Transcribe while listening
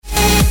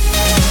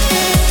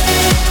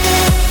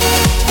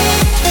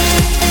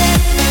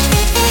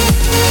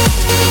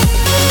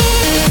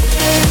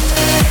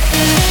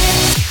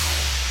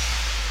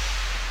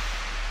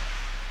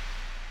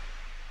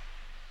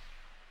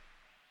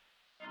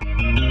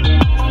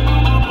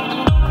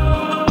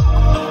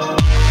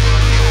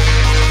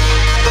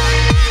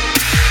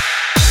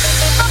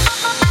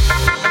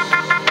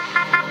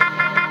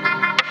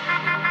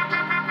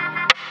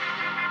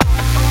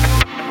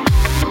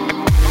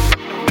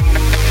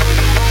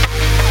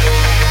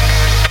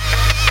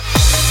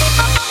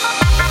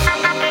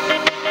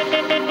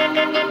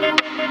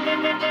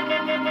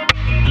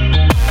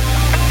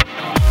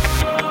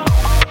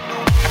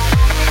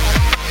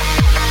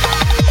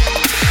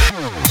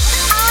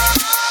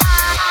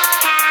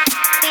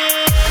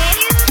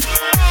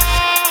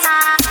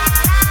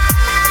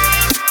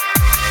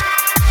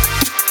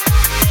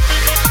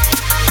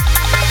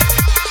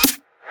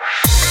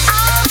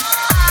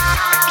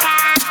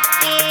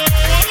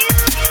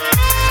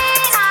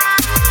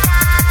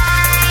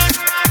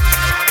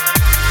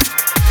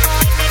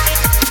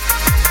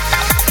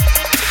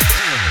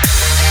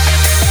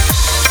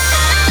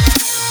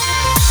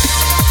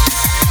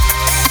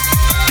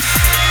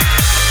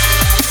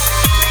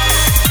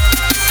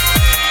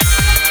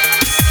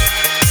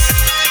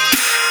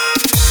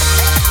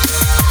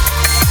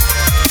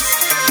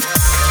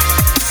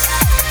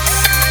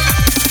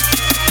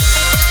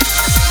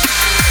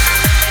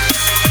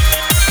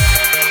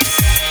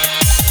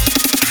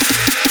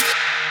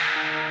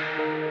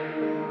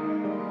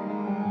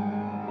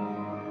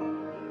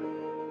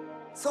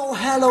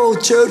Hello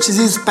church, this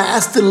is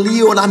Pastor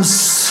Leo and I'm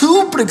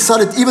super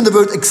excited. Even the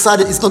word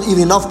excited is not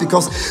even enough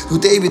because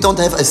today we don't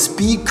have a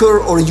speaker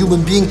or a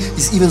human being.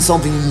 It's even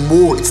something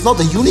more. It's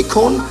not a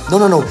unicorn.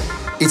 No.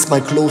 It's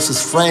my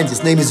closest friend.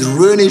 His name is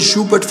René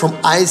Schubert from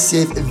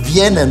ICF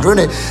Vienna. And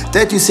René,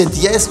 that you said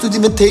yes to the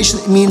invitation,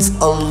 it means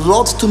a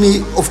lot to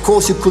me. Of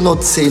course, you could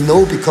not say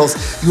no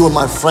because you are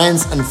my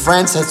friends and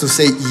friends have to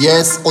say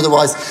yes,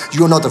 otherwise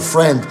you're not a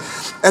friend.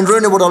 And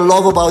René, what I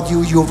love about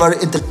you, you're very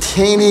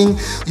entertaining,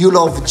 you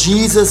love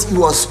Jesus,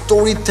 you are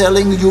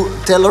storytelling, you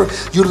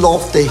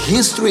love the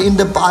history in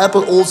the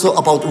Bible, also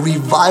about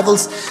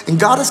revivals. And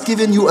God has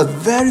given you a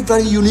very,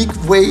 very unique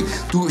way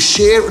to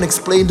share and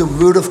explain the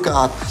Word of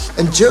God.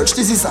 And church,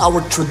 this is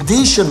our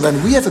tradition.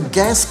 When we have a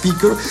guest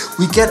speaker,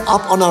 we get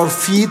up on our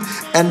feet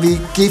and we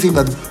give him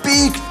a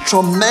big,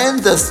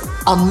 tremendous,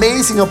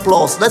 amazing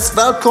applause. Let's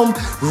welcome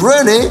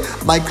René,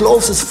 my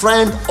closest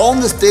friend,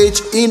 on the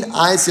stage in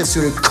ICF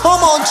Zurich.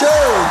 Come on,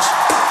 church!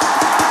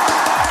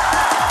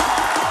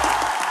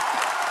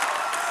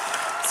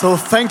 So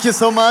thank you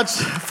so much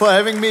for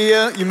having me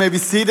here. You may be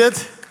seated.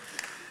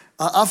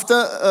 After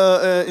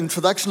an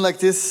introduction like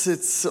this,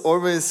 it's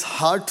always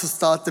hard to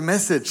start the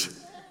message.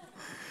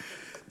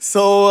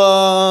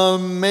 So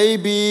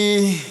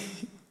maybe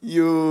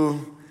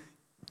you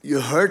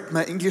heard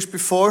my English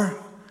before.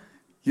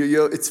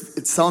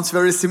 It sounds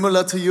very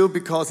similar to you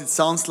because it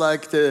sounds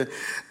like the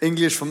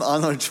English from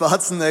Arnold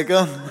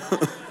Schwarzenegger.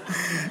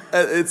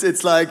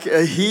 It's like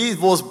he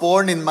was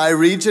born in my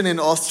region in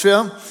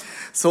Austria,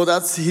 so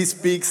he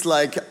speaks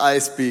like I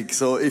speak.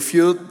 So if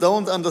you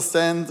don't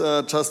understand,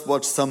 just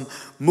watch some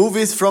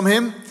movies from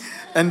him,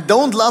 and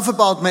don't laugh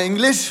about my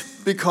English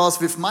because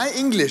with my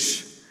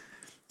English,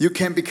 you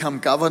can become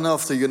governor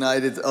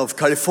of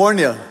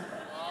California.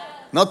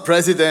 Not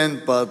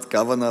president, but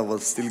governor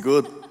was still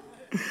good.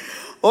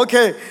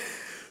 Okay,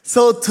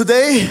 so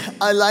today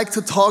I like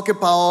to talk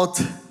about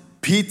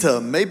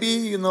Peter. Maybe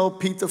you know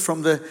Peter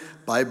from the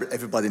Bible,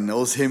 everybody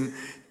knows him,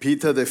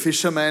 Peter the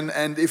fisherman.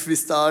 And if we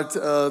start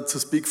to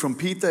speak from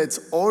Peter, it's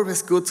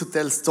always good to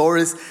tell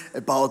stories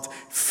about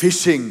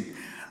fishing.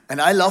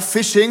 And I love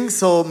fishing,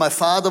 so my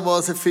father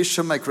was a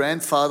fisher, my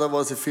grandfather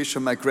was a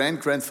fisher, my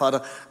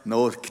great-grandfather,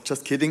 no,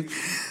 just kidding.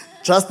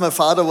 Just my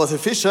father was a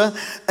fisher,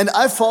 and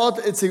I thought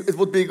it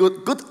would be a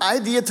good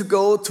idea to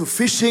go to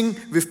fishing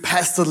with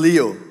Pastor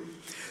Leo.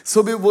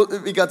 So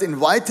we got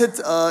invited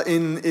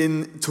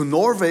to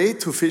Norway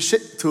to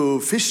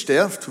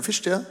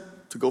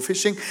go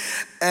fishing,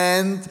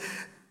 and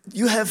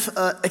you have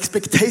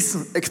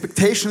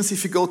expectations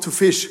if you go to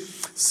fish.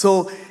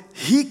 So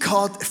he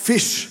caught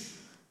fish.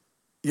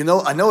 You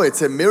know, I know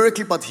it's a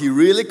miracle, but he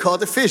really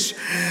caught a fish.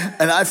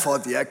 And I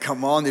thought, yeah,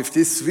 come on, if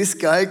this Swiss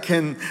guy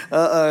can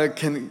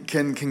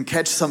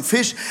catch some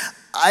fish,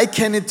 I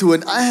can too.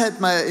 And I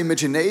had my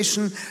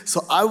imagination,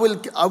 so I will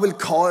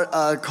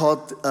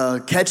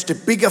catch the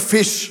bigger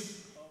fish.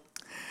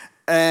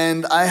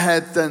 And I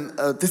had then,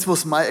 this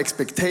was my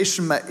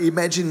expectation, my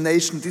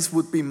imagination, this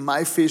would be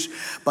my fish.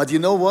 But you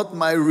know what?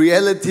 My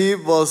reality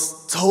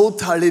was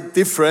totally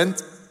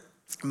different.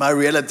 My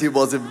reality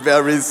was a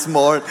very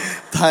small,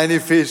 tiny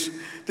fish.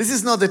 This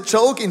is not a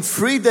joke. In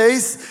 3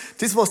 days,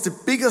 this was the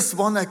biggest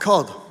one I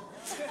caught.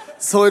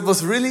 So it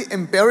was really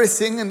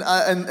embarrassing, and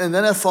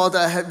then I thought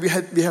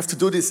we have to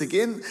do this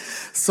again.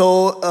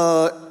 So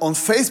on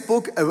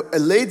Facebook, a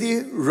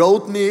lady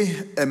wrote me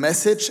a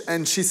message,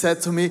 and she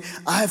said to me,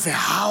 "I have a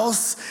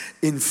house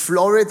in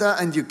Florida,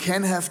 and you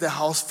can have the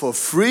house for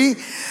free,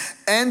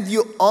 and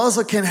you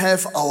also can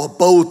have our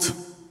boat."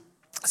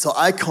 So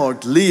I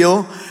called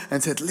Leo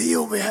and said,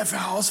 "Leo, we have a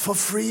house for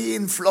free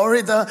in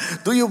Florida.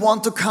 Do you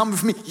want to come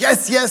with me?"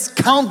 Yes,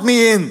 count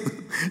me in.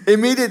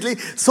 Immediately.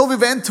 So we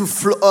went to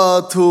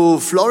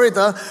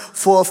Florida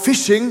for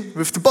fishing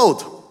with the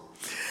boat.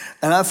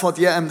 And I thought,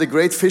 yeah, I'm the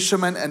great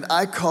fisherman, and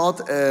I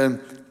caught a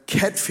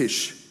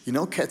catfish. You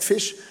know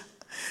catfish?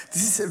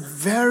 This is a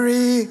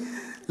very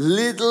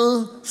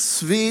little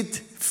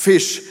sweet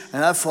fish.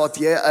 And I thought,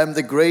 yeah, I'm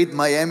the great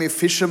Miami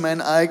fisherman.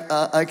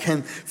 I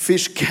can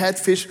fish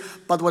catfish.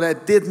 But what I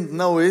didn't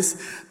know is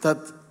that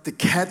the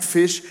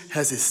catfish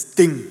has a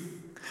sting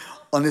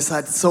on his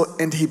side.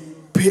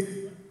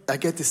 I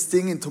get the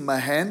sting into my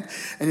hand,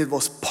 and it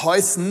was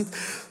poisoned.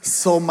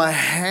 So my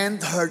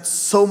hand hurt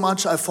so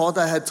much, I thought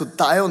I had to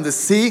die on the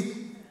sea.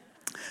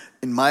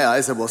 In my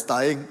eyes, I was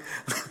dying.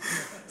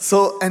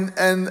 So, and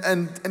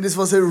this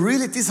was a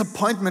really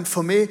disappointment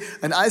for me.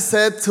 And I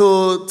said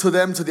to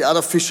the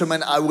other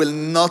fishermen, I will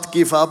not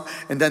give up.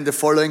 And then the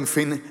following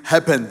thing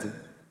happened.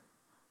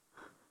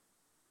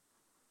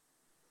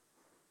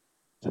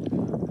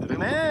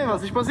 René,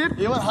 was ist passiert?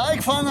 Jemand Hai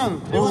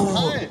gefangen. Jemand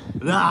Hai.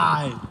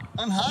 Nein.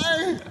 Ein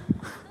Hai.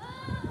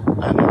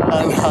 Ein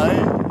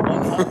Hai.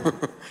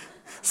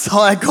 So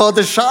I caught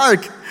a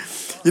shark.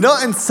 You know,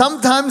 and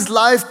sometimes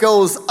life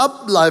goes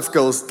up, life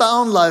goes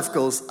down, life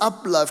goes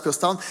up, life goes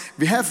down.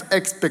 We have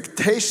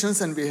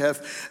expectations, and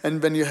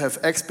when you have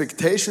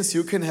expectations,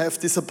 you can have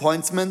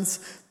disappointments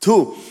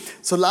too.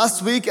 So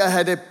last week I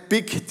had a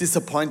big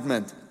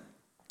disappointment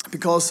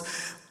because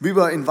we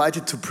were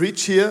invited to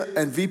preach here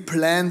and we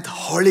planned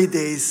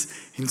holidays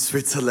in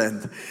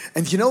Switzerland.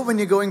 And you know, when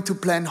you're going to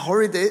plan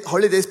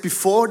holidays,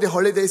 before the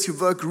holidays you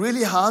work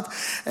really hard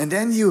and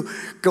then you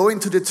go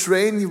into the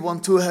train, you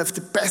want to have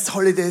the best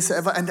holidays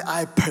ever, and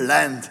I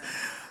planned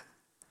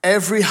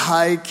every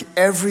hike,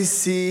 every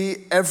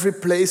sea, every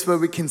place where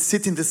we can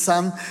sit in the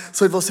sun.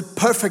 So it was a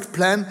perfect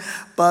plan,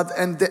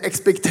 and the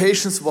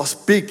expectations was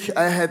big.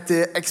 I had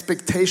the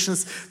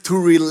expectations to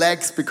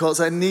relax because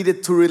I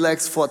needed to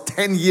relax for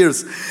 10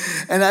 years.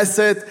 And I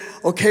said,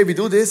 okay, we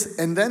do this.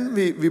 And then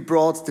we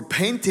brought the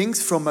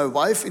paintings from my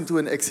wife into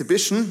an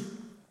exhibition.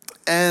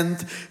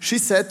 And she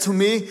said to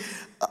me,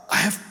 I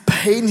have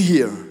pain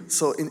here,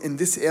 so in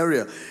this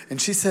area. And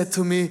she said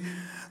to me,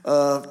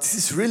 this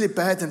is really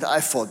bad. And I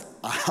thought,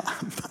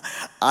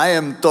 I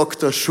am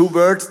Dr.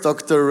 Schubert,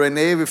 Dr.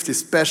 René with this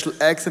special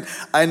accent.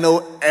 I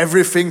know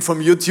everything from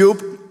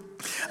YouTube.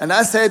 And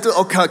I said,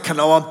 okay, come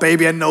on,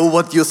 baby, I know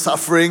what you're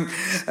suffering.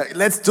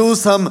 Let's do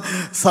some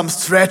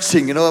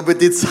stretching. You know, we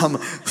did some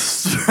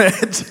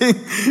stretching.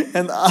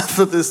 And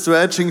after the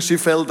stretching, she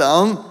fell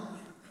down.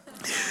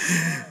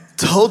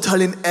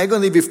 Totally in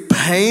agony with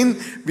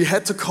pain. We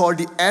had to call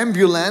the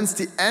ambulance.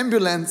 The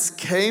ambulance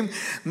came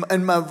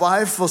and my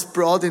wife was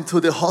brought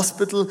into the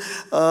hospital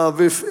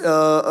with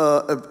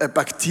a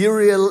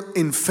bacterial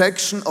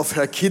infection of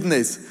her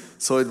kidneys.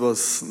 So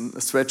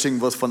stretching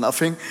was for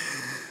nothing.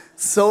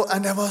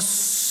 And I was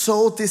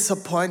so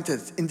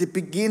disappointed. In the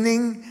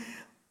beginning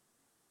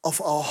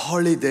of our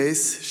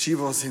holidays, she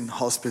was in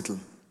hospital.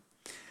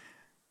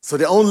 So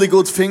the only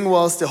good thing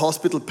was the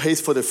hospital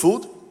pays for the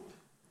food.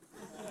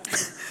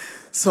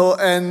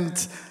 And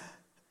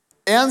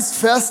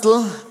Ernst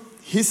Ferstel,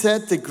 he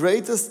said the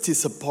greatest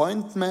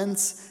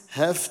disappointments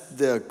have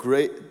their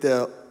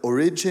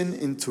origin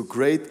in two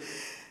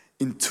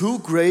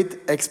great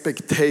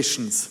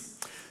expectations.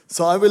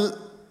 So I will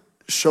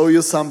show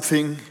you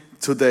something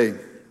today.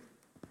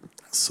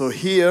 So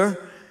here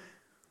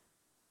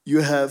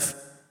you have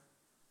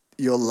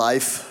your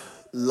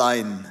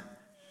lifeline.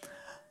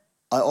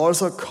 I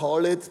also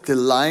call it the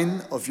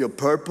line of your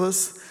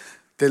purpose,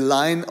 the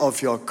line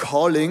of your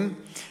calling,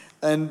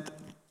 and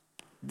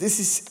this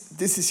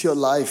is your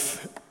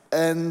life.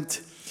 And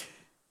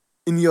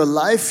in your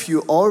life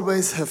you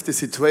always have the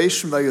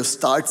situation where you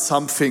start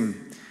something,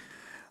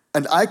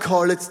 and I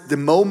call it the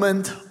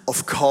moment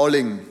of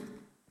calling.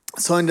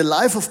 So in the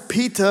life of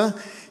Peter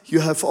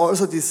you have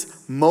also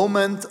this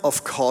moment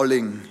of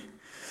calling.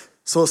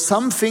 So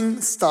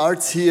something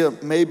starts here.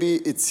 Maybe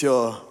it's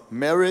your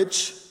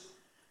marriage,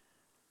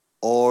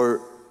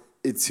 or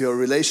it's your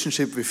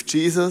relationship with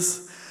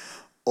Jesus,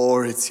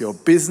 or it's your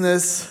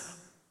business,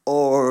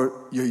 or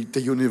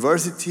the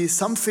university.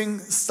 Something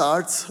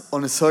starts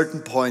on a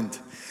certain point.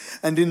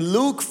 And in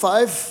Luke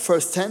 5,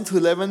 verse 10 to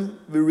 11,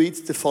 we read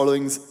the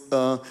following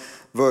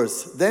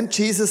verse. Then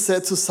Jesus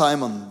said to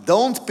Simon,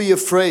 "Don't be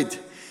afraid.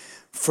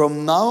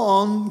 From now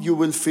on you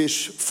will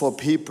fish for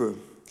people."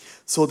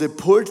 So they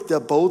pulled their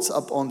boats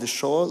up on the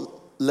shore,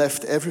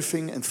 left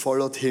everything and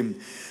followed him.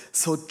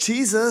 So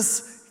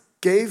Jesus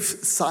gave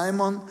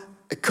Simon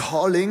a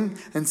calling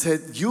and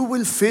said, you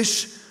will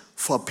fish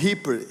for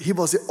people. He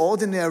was an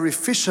ordinary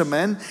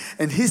fisherman,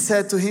 and he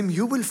said to him,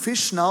 you will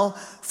fish now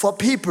for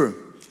people.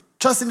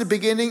 Just in the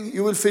beginning,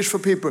 you will fish for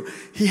people.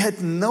 He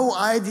had no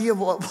idea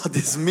what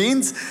this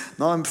means.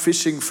 Now I'm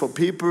fishing for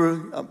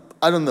people.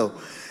 I don't know.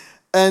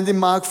 And in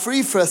Mark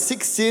 3, verse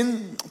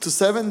 16 to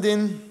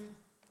 17,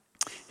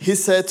 he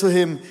said to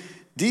him,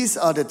 these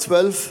are the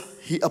 12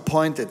 he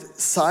appointed.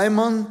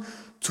 Simon,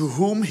 to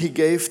whom he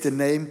gave the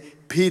name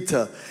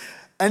Peter.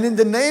 And in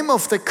the name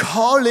of the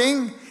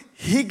calling,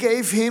 he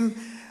gave him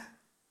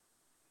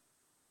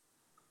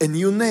a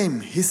new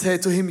name. He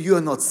said to him, you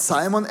are not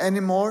Simon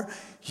anymore,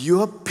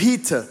 you are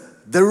Peter,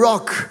 the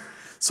rock.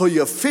 So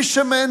you're a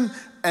fisherman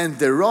and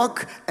the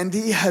rock, and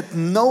he had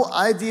no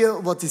idea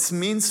what this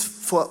means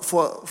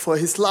for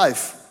his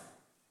life.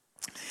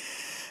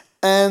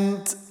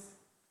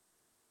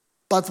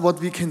 But what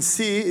we can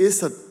see is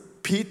that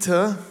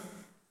Peter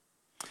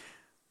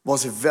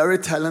was a very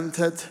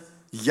talented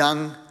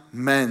young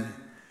man.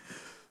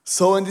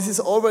 So, and this is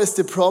always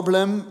the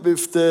problem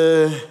with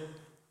the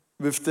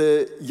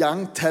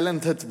young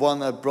talented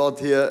one. I brought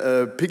here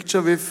a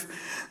picture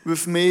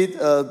with me.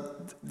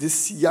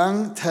 This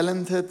young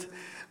talented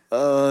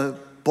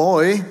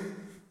boy,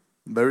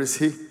 where is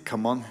he?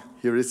 Come on,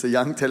 here is a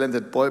young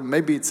talented boy.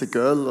 Maybe it's a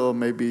girl, or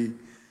maybe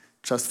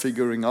just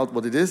figuring out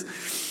what it is.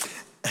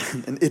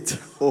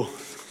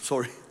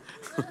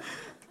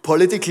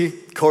 Politically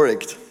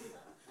correct.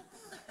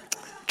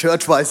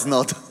 Church-wise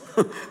not.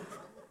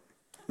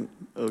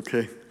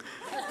 Okay.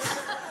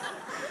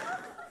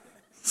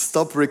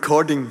 Stop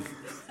recording.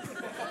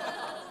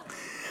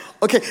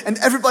 Okay, and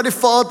everybody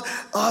thought,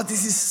 oh,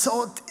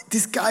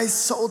 this guy is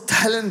so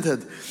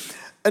talented.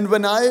 And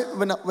when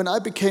I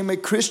became a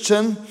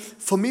Christian,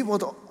 for me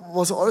what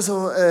was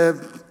also a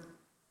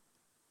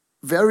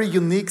very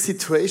unique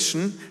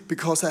situation,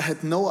 because I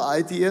had no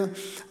idea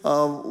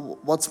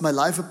what's my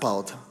life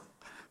about.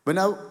 When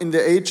I, in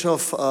the age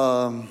of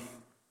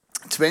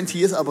 20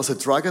 years. I was a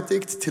drug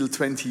addict till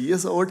 20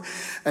 years old.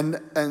 And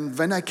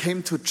when I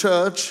came to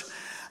church,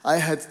 I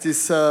had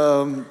this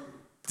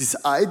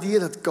idea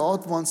that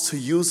God wants to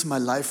use my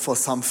life for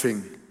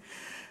something.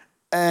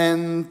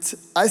 And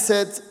I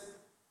said,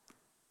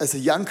 as a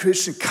young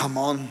Christian, come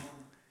on.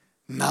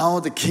 Now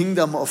the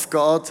kingdom of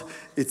God,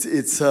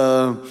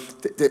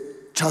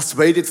 just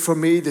waited for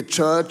me. The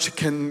church,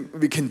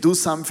 we can do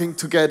something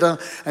together.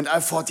 And I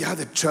thought,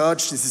 the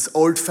church, this is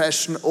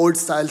old-fashioned,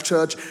 old-style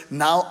church.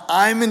 Now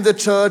I'm in the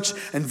church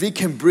and we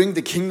can bring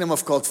the kingdom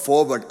of God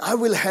forward. I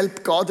will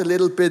help God a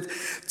little bit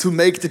to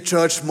make the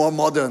church more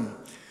modern.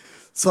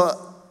 So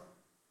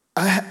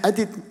I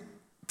did,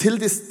 till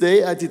this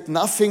day, I did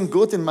nothing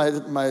good in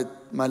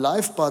my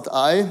life, but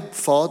I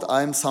thought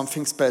I'm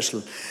something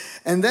special.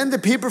 And then the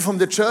people from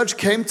the church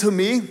came to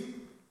me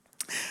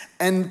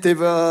and they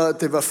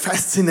were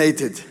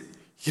fascinated.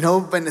 You know,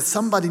 when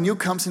somebody new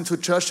comes into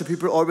church, the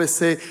people always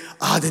say,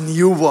 the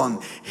new one.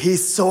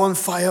 He's so on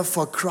fire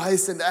for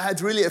Christ. And I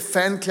had really a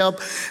fan club.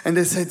 And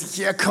they said,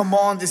 yeah, come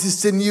on, this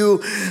is the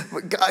new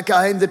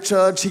guy in the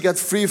church. He got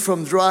free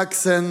from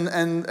drugs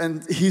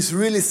and he's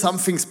really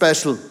something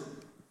special.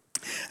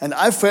 And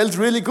I felt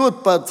really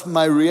good, but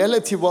my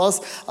reality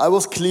was I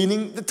was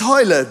cleaning the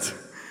toilet.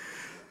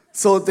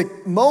 So the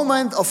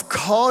moment of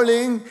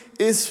calling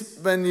is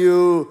when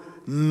you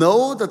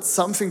know that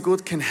something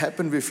good can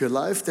happen with your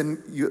life,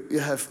 then you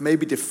have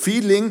maybe the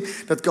feeling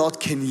that God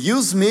can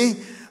use me,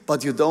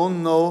 but you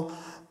don't know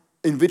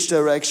in which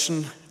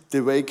direction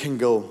the way can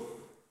go.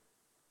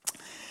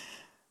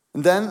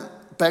 And then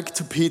back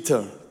to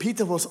Peter.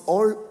 Peter was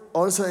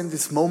also in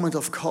this moment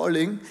of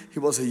calling. He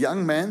was a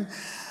young man,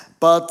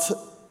 but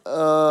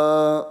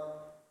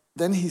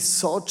then he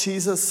saw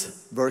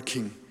Jesus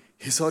working.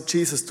 He saw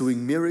Jesus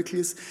doing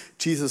miracles.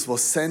 Jesus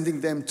was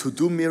sending them to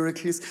do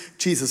miracles.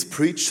 Jesus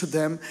preached to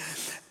them.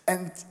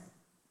 And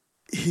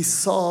he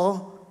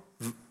saw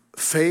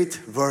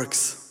faith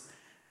works.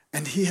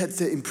 And he had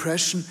the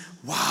impression,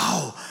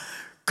 wow,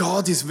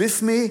 God is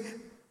with me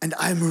and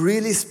I'm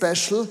really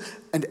special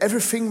and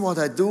everything what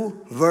I do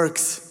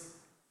works.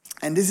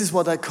 And this is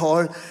what I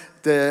call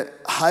the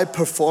high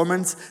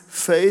performance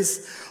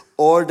phase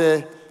or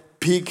the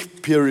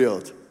peak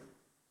period.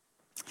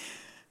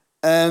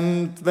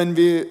 And when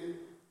we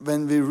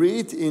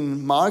read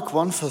in Mark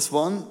 1 verse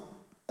 1,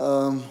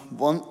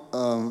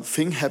 one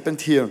thing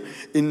happened here.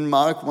 In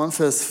Mark 1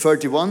 verse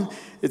 31,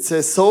 it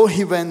says, so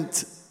he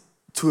went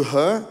to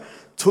her,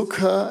 took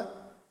her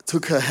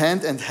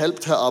hand and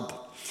helped her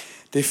up.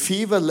 The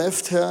fever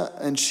left her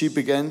and she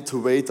began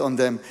to wait on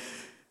them.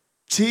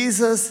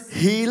 Jesus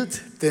healed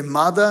the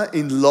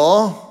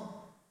mother-in-law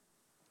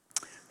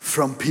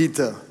from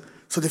Peter.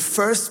 So the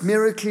first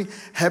miracle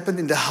happened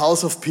in the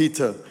house of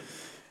Peter.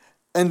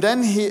 And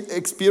then he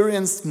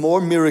experienced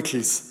more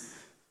miracles.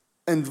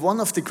 And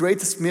one of the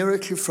greatest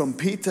miracles from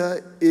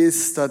Peter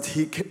is that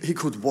he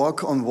could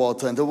walk on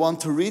water. And I want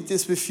to read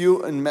this with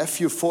you in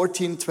Matthew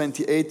 14,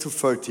 28 to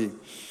 30.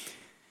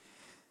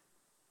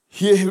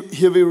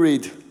 Here we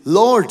read,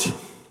 Lord,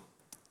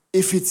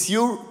 if it's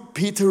you,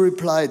 Peter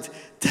replied,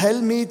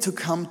 tell me to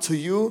come to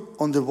you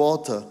on the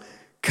water.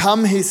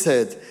 Come, he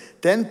said.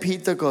 Then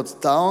Peter got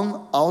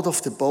down out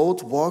of the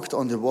boat, walked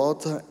on the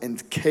water,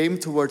 and came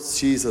towards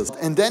Jesus.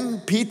 And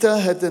then Peter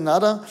had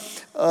another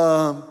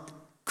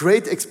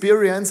great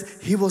experience.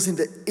 He was in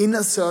the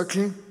inner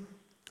circle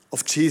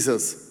of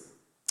Jesus.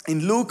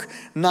 In Luke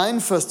 9,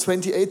 verse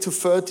 28 to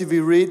 30, we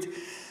read,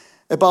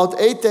 about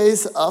 8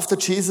 days after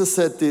Jesus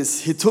said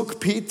this, he took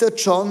Peter,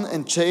 John,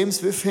 and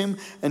James with him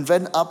and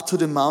went up to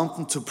the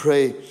mountain to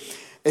pray.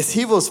 As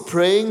he was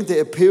praying, the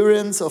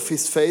appearance of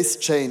his face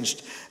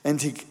changed, and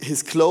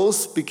his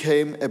clothes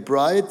became as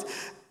bright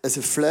as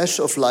a flash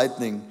of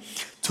lightning.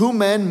 Two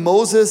men,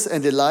 Moses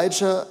and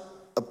Elijah,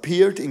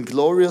 appeared in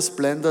glorious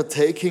splendor,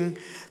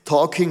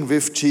 talking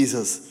with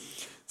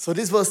Jesus. So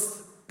this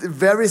was a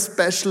very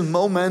special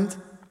moment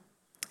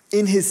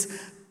in his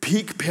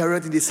peak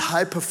period, in this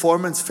high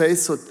performance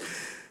phase. So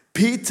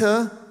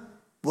Peter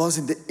was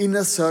in the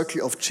inner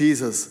circle of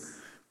Jesus.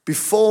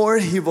 Before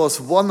he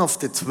was one of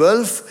the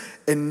 12,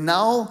 and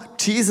now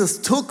Jesus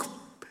took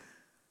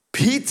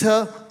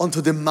Peter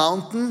onto the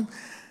mountain,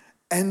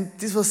 and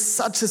this was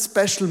such a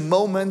special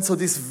moment, so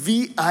this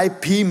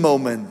VIP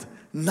moment.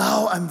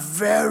 Now I'm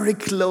very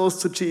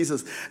close to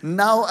Jesus.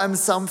 Now I'm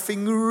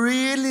something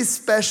really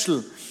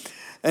special.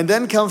 And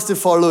then comes the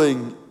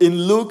following. In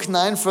Luke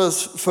 9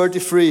 verse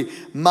 33,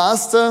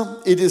 Master,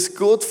 it is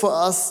good for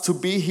us to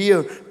be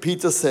here,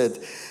 Peter said.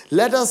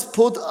 Let us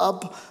put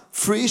up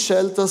 3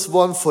 shelters,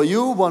 one for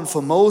you, one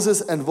for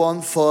Moses, and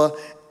one for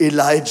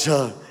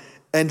Elijah.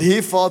 And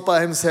he thought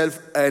by himself,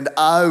 and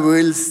I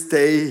will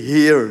stay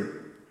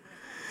here.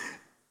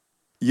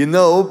 You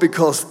know,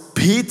 because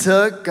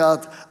Peter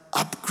got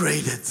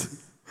upgraded.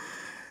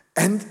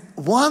 And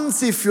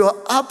once if you're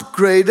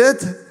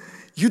upgraded,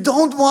 you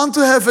don't want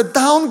to have a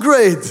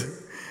downgrade.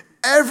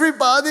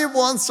 Everybody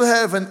wants to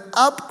have an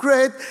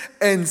upgrade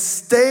and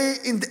stay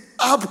in the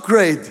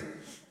upgrade.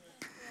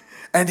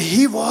 And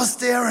he was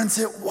there and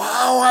said,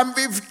 wow, I'm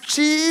with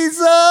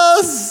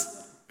Jesus.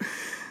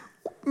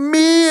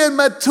 Me and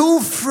my 2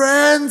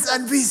 friends,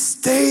 and we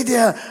stay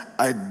there.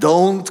 I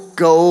don't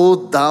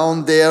go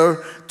down there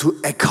to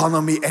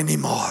economy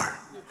anymore.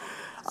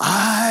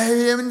 I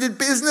am in the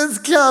business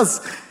class.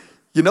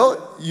 You know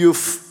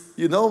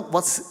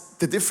what's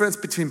the difference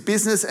between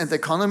business and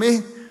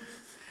economy?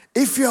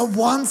 If you're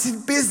once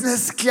in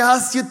business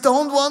class, you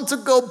don't want to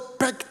go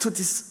back to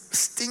this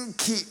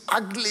stinky,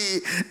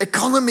 ugly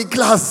economy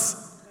class.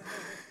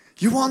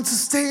 You want to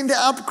stay in the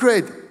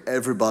upgrade.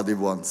 Everybody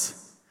wants.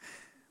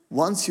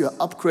 Once you're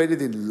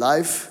upgraded in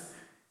life,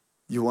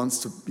 you want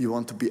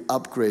to be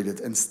upgraded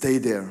and stay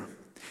there.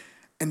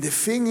 And the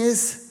thing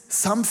is,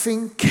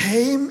 something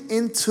came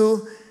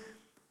into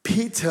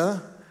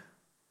Peter,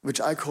 which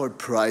I call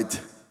pride.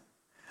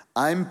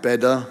 I'm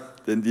better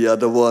than the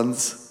other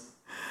ones.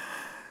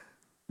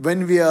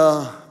 When we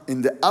are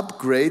in the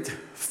upgrade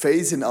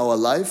phase in our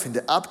life, in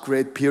the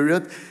upgrade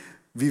period,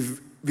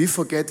 we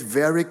forget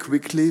very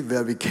quickly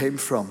where we came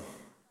from.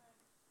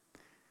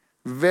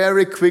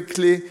 Very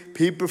quickly,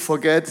 people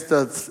forget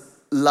that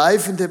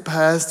life in the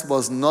past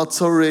was not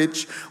so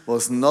rich,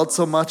 was not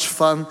so much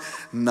fun.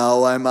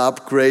 Now I'm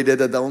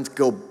upgraded, I don't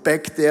go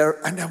back there,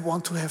 and I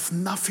want to have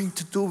nothing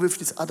to do with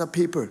these other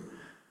people.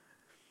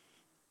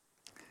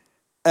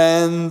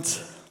 And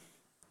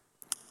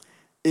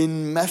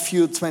in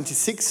Matthew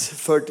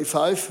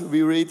 26:35,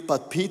 we read,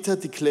 "But Peter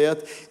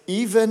declared,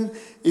 'Even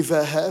if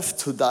I have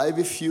to die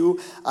with you,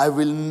 I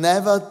will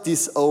never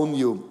disown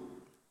you.'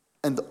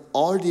 And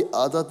all the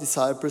other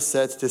disciples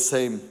said the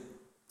same."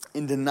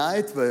 In the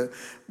night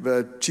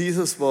where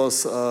Jesus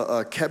was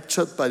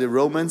captured by the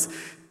Romans,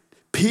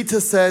 Peter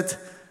said,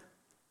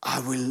 "I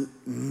will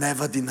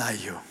never deny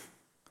you."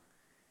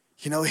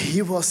 You know,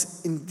 he was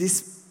in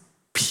this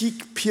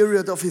peak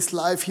period of his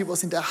life. He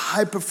was in the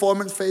high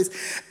performance phase.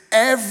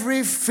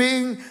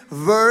 Everything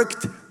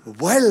worked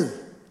well.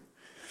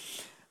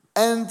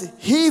 And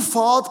he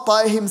thought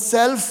by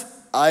himself,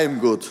 I am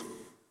good.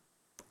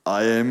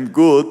 I am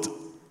good.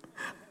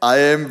 I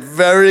am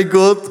very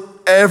good.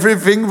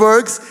 Everything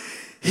works.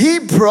 He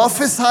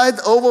prophesied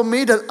over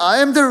me that I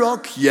am the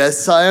rock.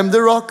 Yes, I am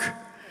the rock.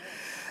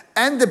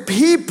 And the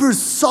people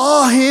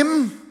saw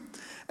him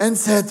and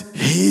said,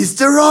 he's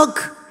the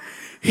rock.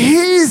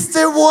 He's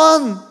the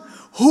one.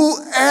 Who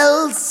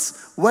else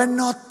when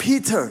not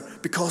Peter?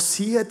 Because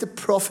he had the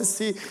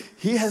prophecy,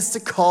 he has the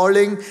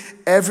calling,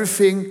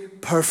 everything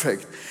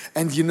perfect.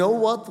 And you know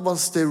what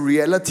was the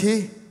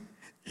reality?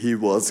 He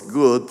was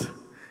good.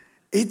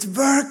 It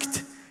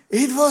worked.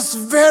 It was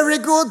very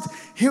good.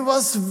 He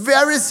was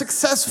very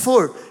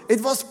successful.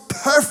 It was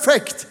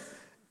perfect.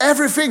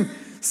 Everything.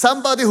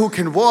 Somebody who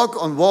can walk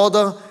on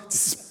water,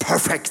 this is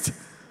perfect.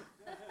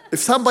 If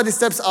somebody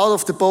steps out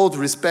of the boat,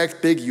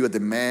 respect big, you're the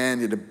man,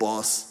 you're the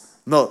boss.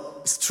 No,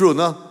 it's true,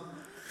 no?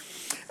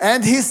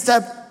 And he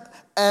stepped,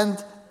 and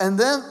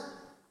then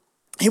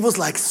he was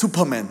like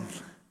Superman.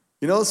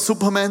 You know,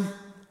 Superman?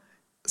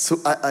 So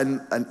I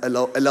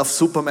love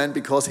Superman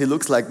because he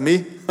looks like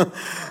me.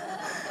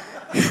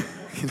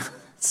 You know,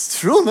 it's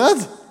true,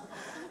 not?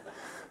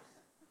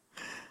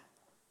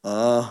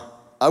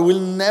 I will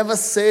never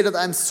say that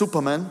I'm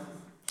Superman,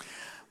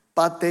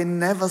 but they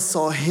never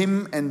saw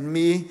him and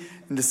me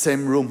in the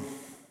same room.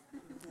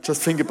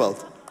 Just think about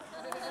it.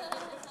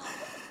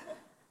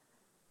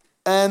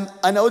 And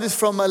I know this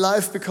from my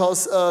life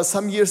because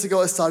some years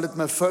ago I started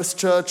my first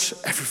church.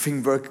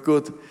 Everything worked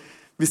good.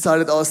 We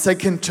started our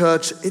second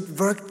church. It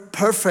worked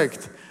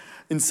perfect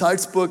in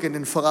Salzburg and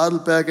in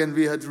Vorarlberg, and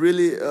we had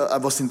really. I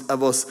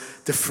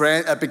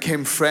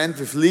became friend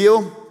with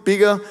Leo,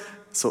 bigger,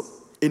 so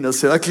inner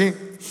circle,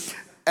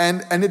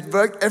 and it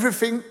worked.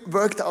 Everything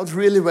worked out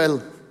really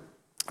well.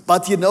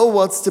 But you know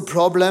what's the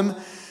problem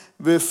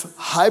with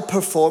high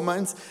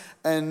performance,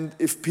 and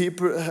if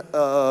people.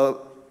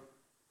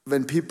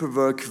 When people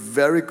work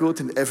very good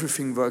and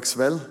everything works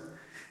well,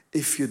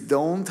 if you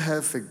don't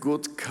have a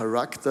good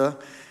character,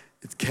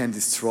 it can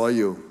destroy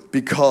you.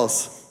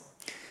 Because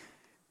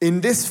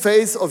in this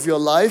phase of your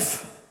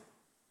life,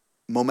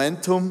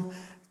 momentum,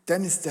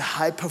 then it's the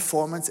high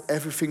performance,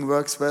 everything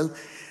works well.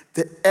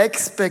 The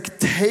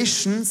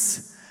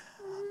expectations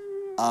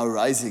are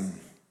rising.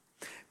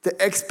 The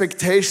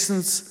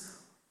expectations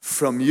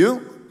from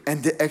you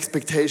and the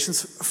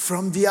expectations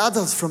from the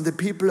others, from the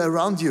people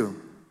around you.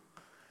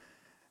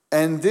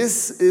 And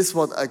this is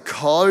what I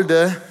call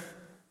the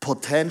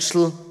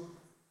potential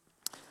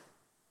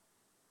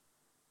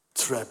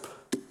trap.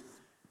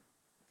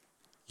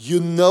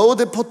 You know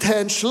the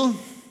potential,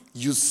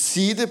 you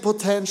see the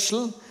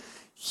potential,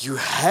 you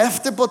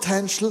have the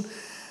potential,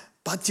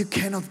 but you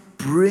cannot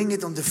bring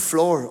it on the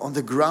floor, on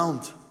the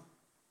ground.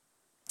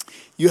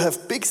 You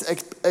have big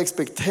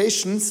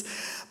expectations,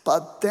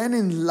 but then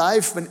in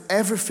life, when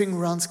everything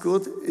runs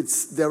good,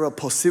 there are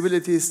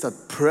possibilities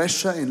that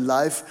pressure in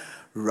life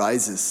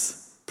rises.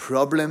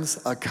 Problems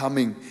are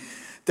coming.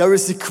 There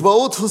is a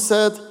quote who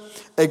said,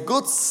 a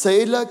good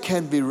sailor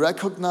can be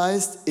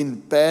recognized in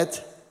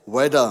bad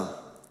weather.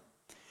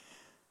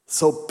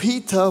 So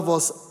Peter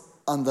was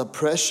under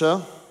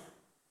pressure,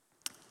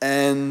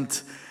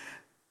 and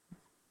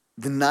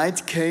the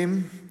night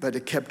came where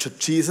they captured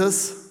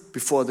Jesus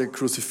before the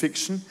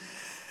crucifixion.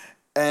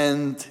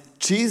 And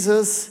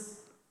Jesus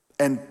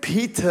and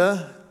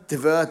Peter, they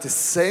were at the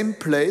same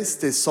place.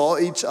 They saw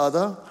each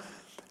other.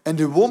 And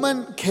the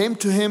woman came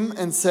to him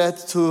and said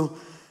to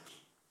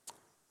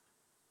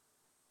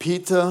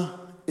Peter,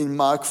 in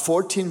Mark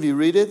 14, we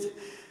read it,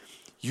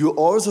 "You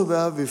also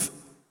were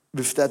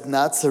with that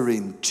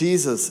Nazarene,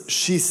 Jesus,"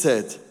 she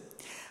said.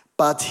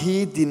 But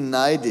he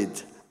denied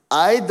it.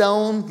 "I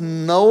don't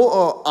know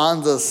or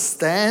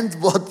understand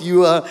what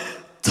you are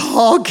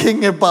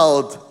talking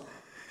about."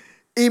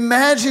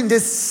 Imagine the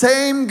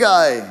same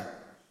guy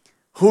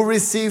who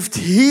received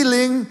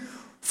healing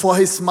for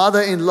his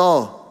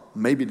mother-in-law.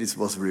 Maybe this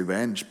was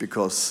revenge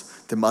because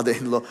the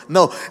mother-in-law.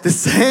 No, the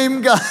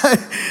same guy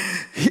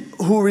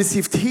who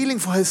received healing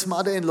for his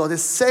mother-in-law, the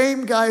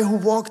same guy who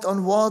walked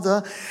on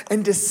water,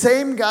 and the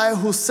same guy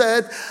who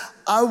said,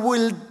 "I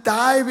will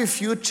die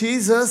with you,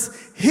 Jesus."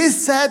 He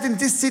said in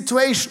this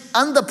situation,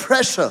 under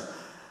pressure,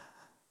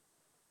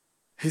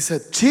 he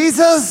said,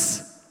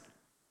 "Jesus,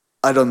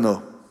 I don't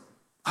know."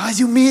 "Ah,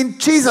 you mean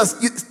Jesus?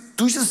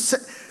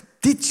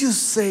 Did you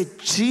say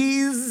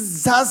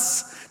Jesus?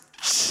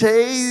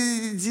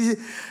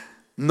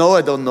 No,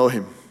 I don't know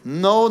him.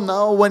 No,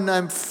 now when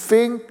I'm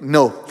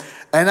no."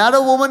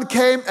 Another woman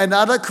came,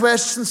 another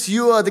questions.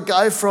 "You are the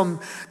guy from,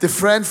 the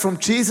friend from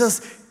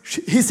Jesus."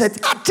 He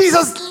said,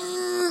 "Jesus,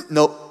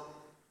 no,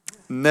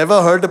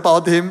 never heard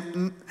about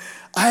him.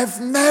 I have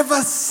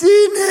never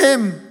seen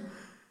him."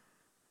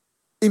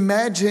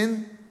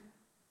 Imagine,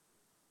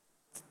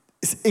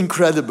 it's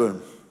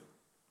incredible.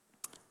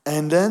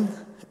 And then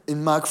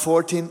in Mark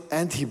 14,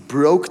 and he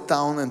broke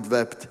down and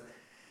wept.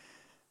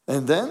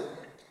 And then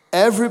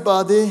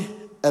everybody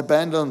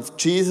abandoned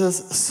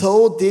Jesus,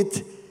 so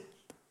did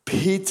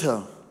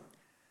Peter.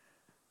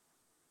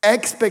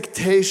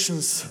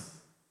 Expectations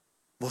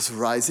were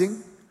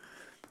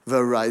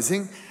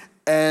rising,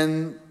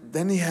 and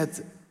then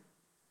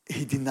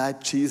he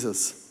denied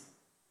Jesus.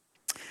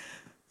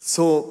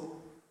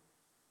 So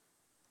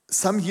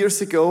some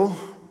years ago,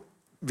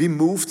 we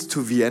moved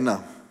to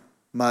Vienna.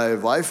 My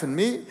wife and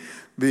me,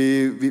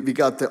 we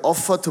got the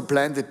offer to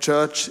plant a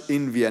church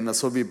in Vienna.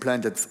 So we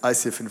planted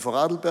ICF in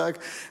Vorarlberg.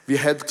 We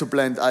helped to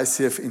plant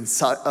ICF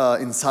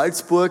in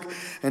Salzburg.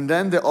 And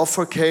then the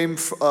offer came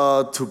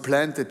to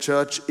plant a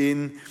church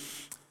in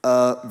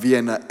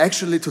Vienna.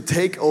 Actually, to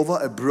take over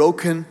a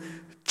broken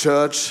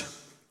church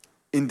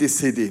in this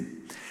city.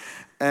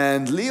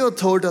 And Leo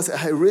told us,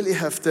 "I really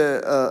have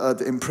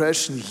the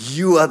impression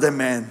you are the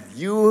man.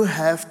 You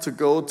have to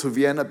go to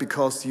Vienna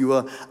because you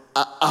are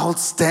an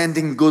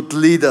outstanding good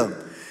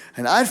leader."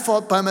 And I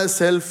thought by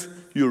myself,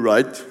 "You're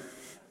right,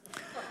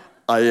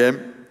 I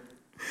am."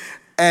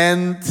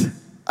 And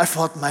I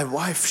thought, my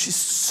wife, she's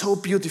so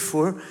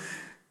beautiful.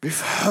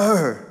 With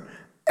her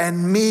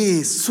and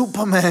me,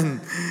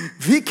 Superman,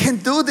 we can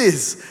do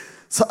this.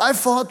 So I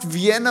thought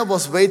Vienna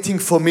was waiting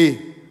for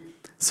me.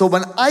 So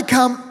when I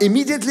come,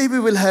 immediately we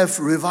will have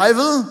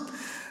revival,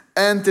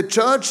 and the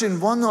church in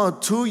 1 or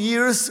 2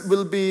 years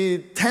will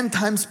be 10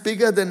 times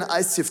bigger than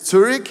ICF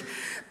Zurich,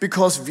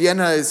 because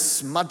Vienna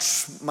is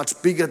much, much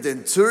bigger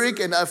than Zurich,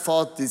 and I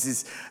thought this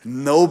is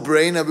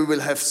no-brainer, we will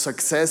have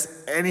success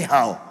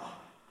anyhow.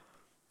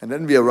 And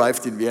then we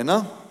arrived in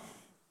Vienna.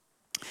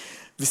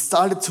 We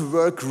started to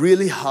work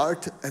really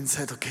hard and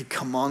said, "Okay,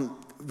 come on,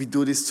 we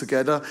do this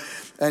together."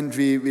 And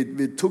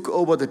we took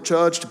over the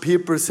church. The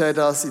people said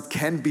us, it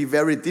can be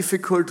very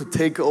difficult to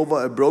take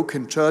over a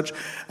broken church.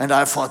 And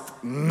I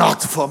thought,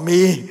 not for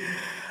me.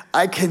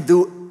 I can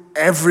do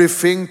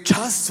everything.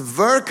 Just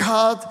work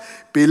hard,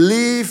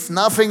 believe,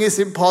 nothing is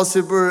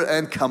impossible,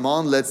 and come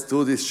on, let's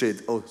do this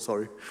shit. Oh,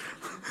 sorry.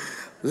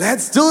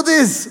 Let's do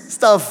this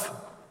stuff.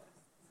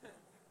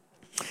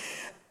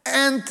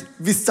 And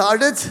we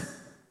started,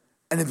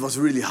 and it was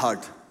really hard.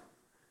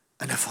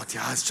 And I thought,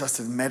 yeah, it's just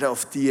a matter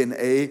of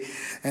DNA.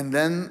 And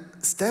then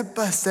step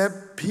by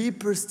step,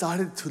 people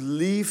started to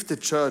leave the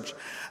church.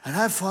 And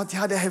I thought,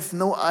 yeah, they have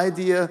no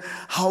idea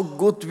how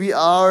good we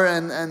are,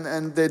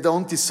 and they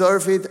don't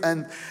deserve it.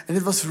 And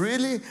it was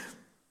really,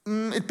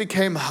 it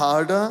became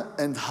harder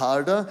and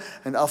harder.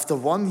 And after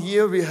 1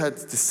 year, we had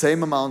the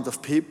same amount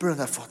of people.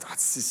 And I thought,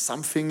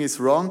 something is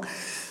wrong.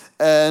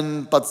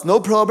 But no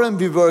problem,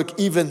 we work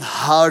even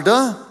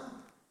harder.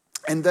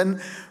 And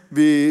then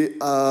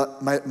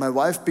my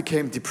wife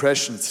became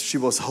depression. She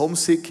was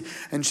homesick,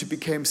 and she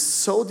became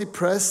so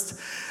depressed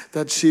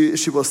that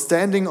she was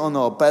standing on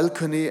our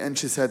balcony, and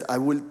she said, I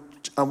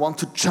want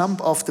to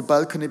jump off the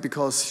balcony,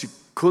 because she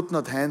could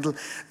not handle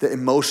the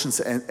emotions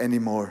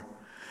anymore.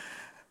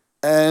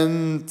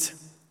 And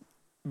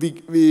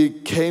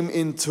we came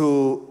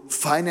into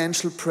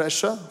financial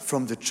pressure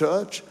from the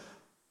church,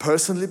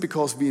 personally,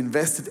 because we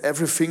invested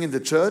everything in the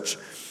church.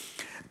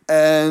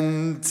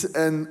 And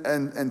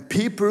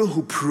people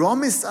who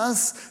promised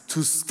us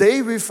to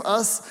stay with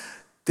us,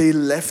 they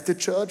left the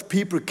church.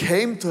 People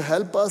came to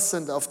help us,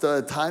 and after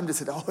a time they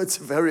said, oh, it's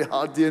very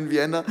hard here in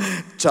Vienna,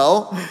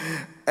 ciao.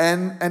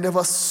 And I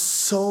was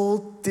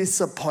so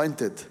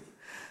disappointed.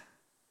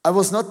 I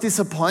was not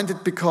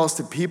disappointed because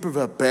the people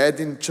were bad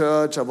in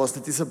church. I was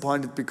not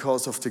disappointed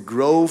because of the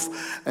growth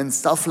and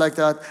stuff like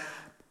that.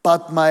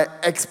 But my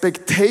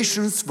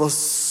expectations were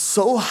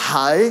so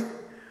high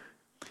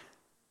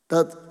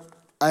that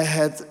I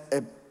had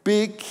a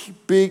big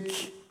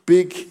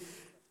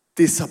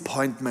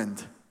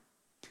disappointment.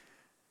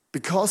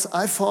 Because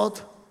I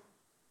thought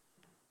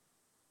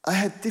I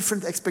had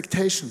different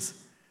expectations.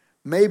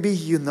 Maybe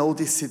you know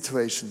these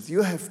situations.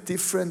 You have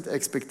different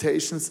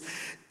expectations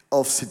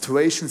of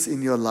situations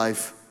in your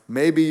life.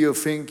 Maybe you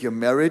think your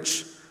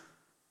marriage,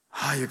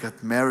 you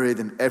got married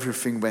and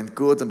everything went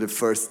good on the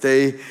first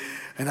day.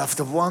 And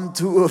after 1,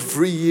 2, or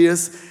 3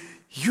 years,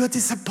 you're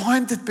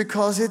disappointed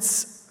because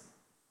it's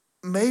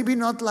maybe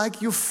not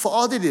like you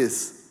thought it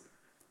is.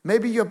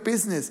 Maybe your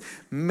business,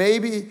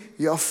 maybe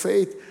your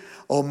faith,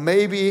 or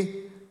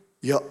maybe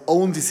your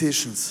own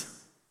decisions.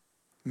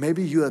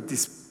 Maybe you are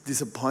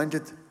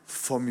disappointed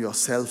from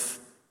yourself.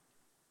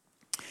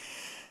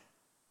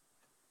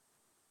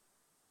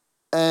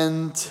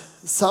 And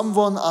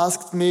someone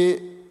asked me,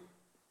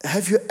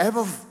 have you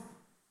ever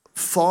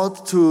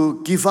thought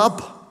to give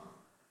up?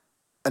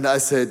 And I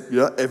said,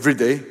 yeah, every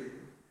day.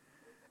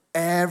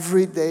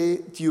 Every day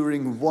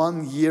during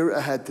 1 year, I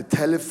had the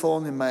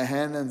telephone in my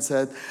hand and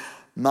said,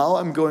 now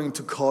I'm going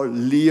to call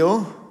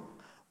Leo,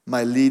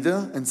 my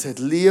leader, and said,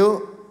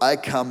 Leo, I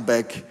come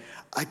back.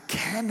 I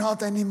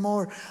cannot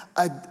anymore.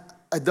 I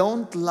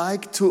don't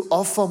like to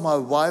offer my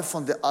wife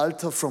on the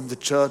altar from the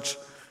church.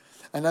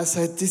 And I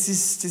said, this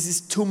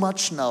is too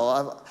much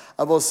now.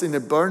 I was in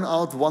a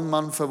burnout. 1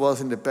 month I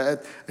was in the bed.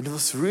 And it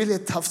was really a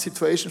tough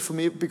situation for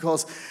me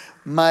because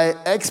my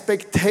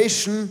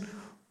expectation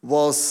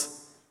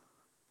was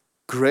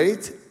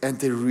great and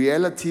the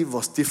reality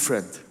was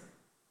different.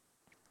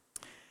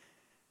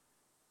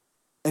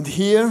 And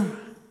here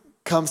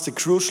comes the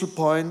crucial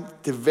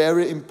point, the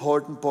very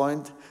important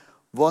point.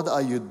 What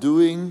are you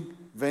doing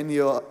when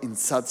you're in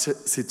such a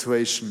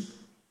situation?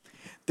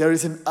 There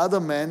is another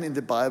man in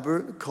the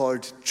Bible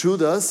called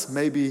Judas.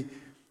 Maybe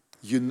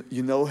you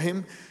know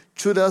him.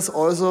 Judas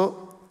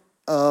also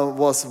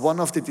was one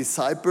of the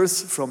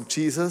disciples from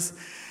Jesus,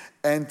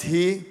 and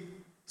he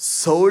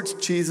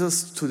sold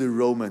Jesus to the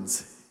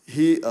Romans.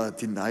 He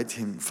denied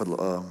him,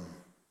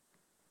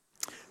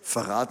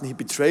 verraten, he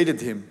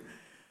betrayed him.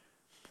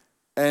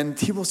 And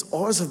he was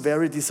also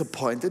very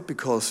disappointed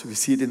because we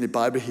see it in the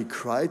Bible, he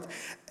cried,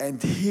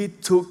 and he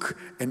took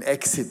an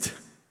exit.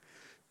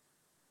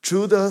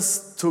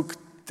 Judas took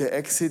the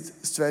exit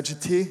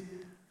strategy.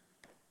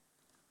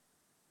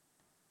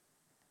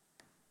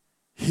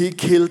 He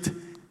killed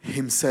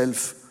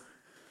himself.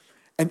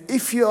 And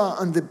if you are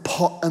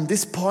on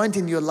this point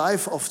in your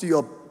life of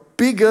your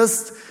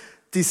biggest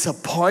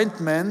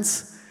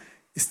disappointments,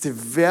 is the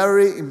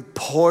very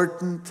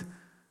important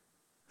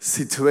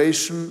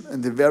situation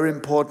and the very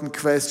important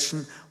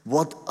question,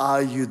 what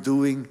are you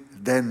doing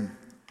then?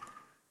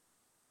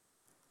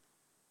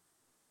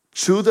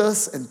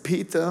 Judas and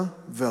Peter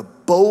were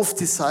both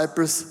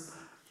disciples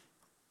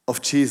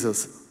of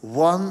Jesus.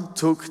 One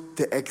took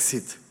the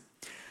exit.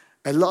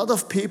 A lot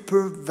of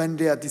people, when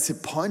they are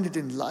disappointed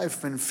in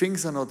life, when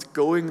things are not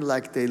going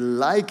like they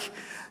like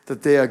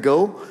that they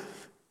go,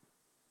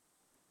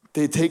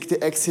 they take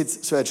the exit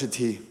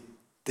strategy.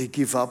 They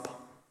give up.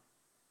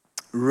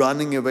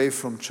 Running away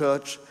from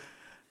church,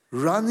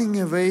 running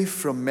away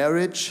from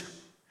marriage,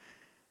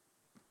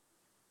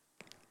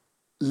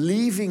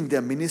 leaving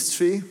their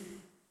ministry,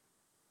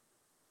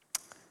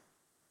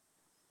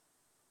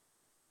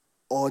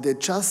 or they're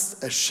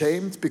just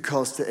ashamed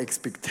because the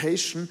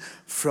expectation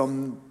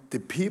from the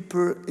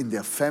people in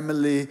their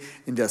family,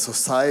 in their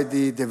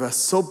society, they were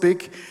so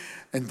big,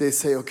 and they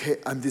say, okay,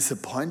 I'm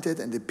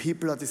disappointed, and the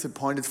people are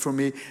disappointed from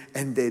me,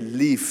 and they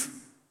leave.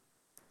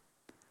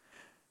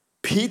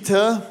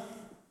 Peter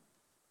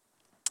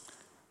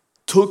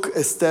took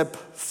a step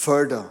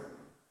further.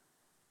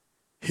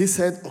 He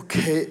said,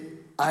 okay,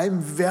 I'm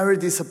very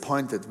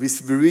disappointed. We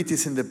read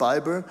this in the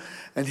Bible,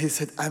 and he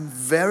said, I'm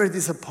very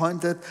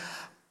disappointed,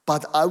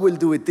 but I will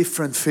do a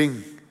different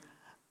thing.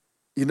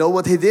 You know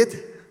what he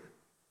did?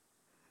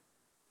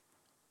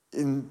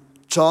 In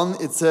John,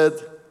 it said,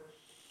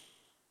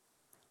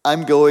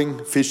 I'm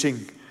going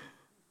fishing.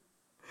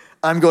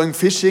 I'm going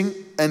fishing,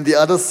 and the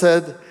others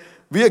said,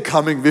 we are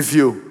coming with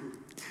you.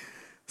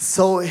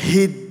 So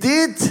he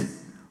did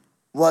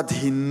what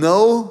he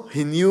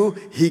knew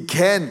he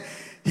can.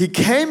 He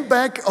came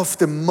back of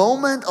the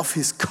moment of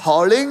his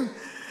calling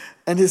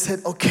and he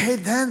said, okay,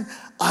 then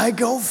I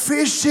go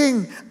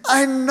fishing.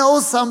 I know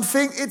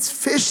something, it's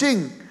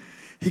fishing.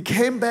 He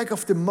came back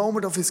of the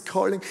moment of his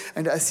calling,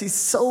 and I see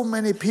so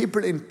many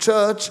people in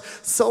church,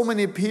 so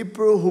many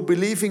people who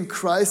believe in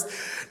Christ,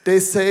 they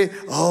say,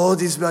 oh,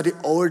 these were the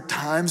old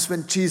times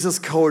when Jesus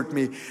called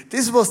me.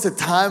 This was the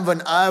time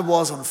when I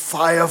was on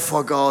fire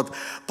for God,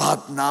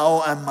 but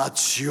now I'm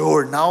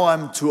mature, now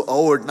I'm too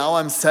old, now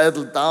I'm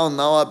settled down,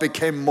 now I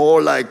became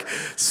more like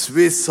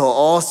Swiss or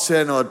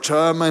Austrian or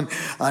German,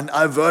 and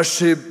I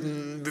worship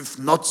with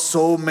not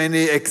so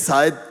many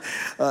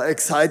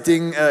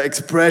exciting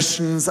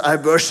expressions. I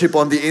worship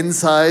on the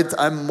inside.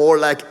 I'm more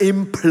like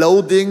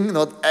imploding,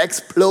 not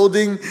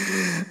exploding.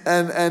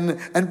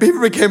 And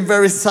people became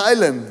very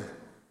silent.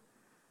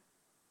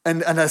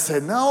 And I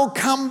said, no,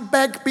 come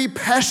back, be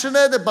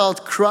passionate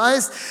about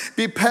Christ,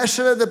 be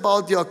passionate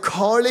about your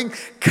calling,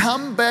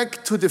 come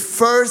back to the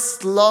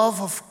first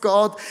love of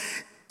God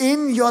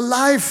in your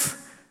life.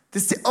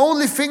 This is the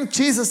only thing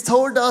Jesus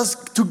told us,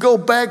 to go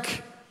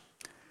back.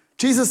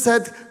 Jesus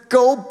said,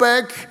 go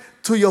back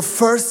to your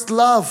first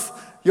love.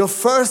 Your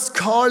first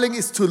calling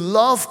is to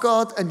love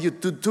God and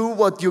to do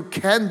what you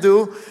can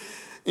do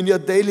in your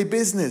daily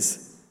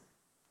business.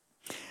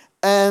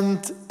 And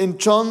in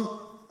John,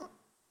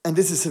 and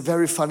this is a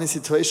very funny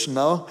situation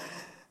now,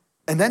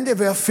 and then they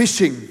were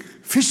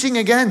fishing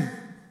again.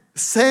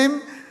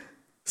 Same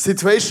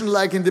situation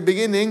like in the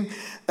beginning.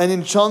 And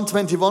in John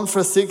 21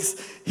 verse 6,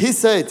 he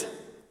said,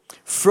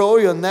 throw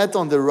your net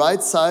on the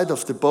right side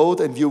of the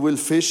boat and you will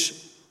fish,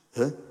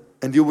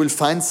 and you will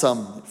find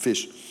some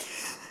fish.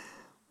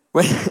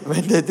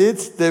 When they did,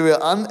 they were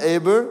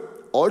unable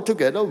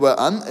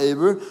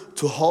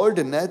to hold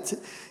the net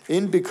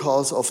in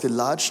because of the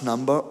large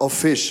number of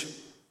fish.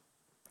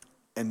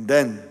 And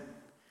then,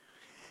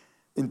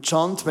 in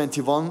John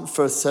 21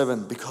 verse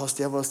 7, because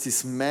there was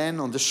this man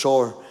on the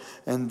shore,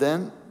 and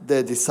then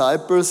the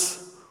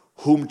disciples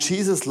whom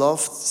Jesus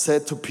loved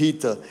said to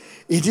Peter,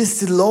 it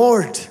is the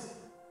Lord.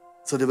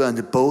 So they were on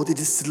the boat, it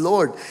is the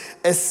Lord.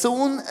 As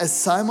soon as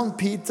Simon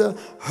Peter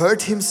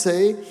heard him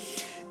say,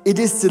 it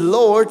is the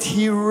Lord,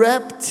 he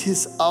wrapped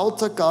his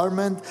outer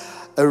garment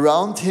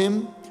around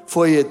him,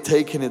 for he had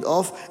taken it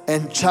off,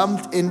 and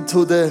jumped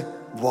into the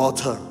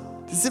water.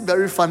 This is a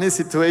very funny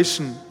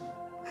situation,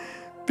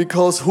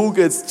 because who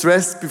gets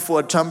dressed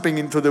before jumping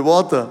into the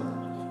water?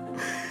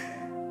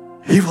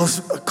 He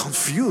was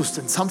confused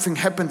and something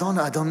happened on.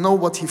 I don't know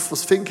what he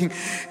was thinking.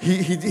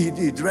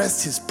 He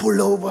dressed his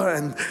pullover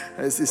and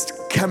his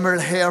camel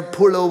hair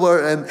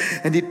pullover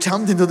and he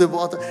jumped into the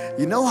water.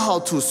 You know how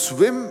to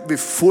swim with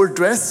full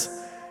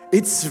dress?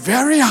 It's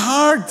very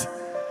hard.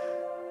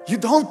 You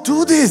don't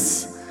do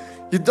this.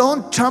 You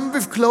don't jump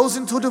with clothes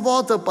into the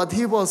water, but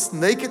he was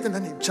naked and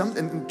then he jumped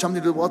into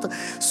the water,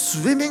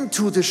 swimming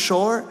to the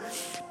shore.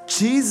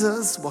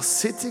 Jesus was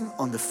sitting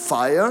on the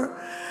fire,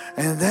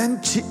 and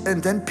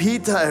then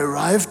Peter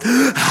arrived.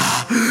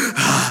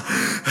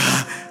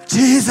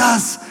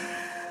 Jesus,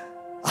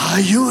 are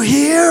you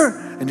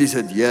here? And he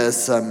said,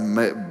 yes, I'm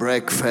at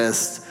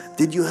breakfast.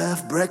 Did you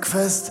have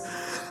breakfast?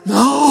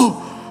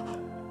 No.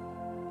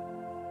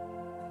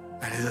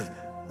 And he said,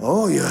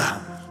 oh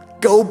yeah,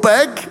 go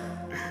back.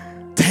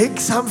 Take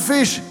some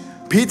fish.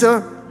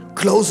 Peter,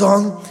 clothes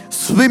on,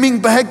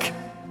 swimming back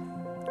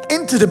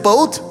into the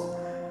boat.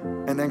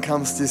 And then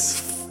comes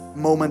this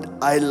moment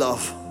I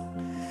love.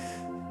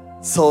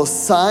 So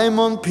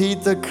Simon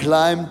Peter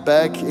climbed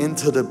back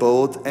into the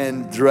boat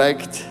and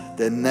dragged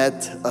the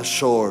net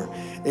ashore.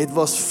 It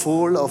was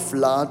full of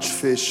large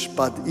fish,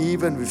 but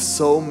even with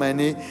so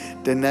many,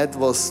 the net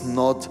was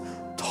not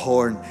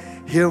torn.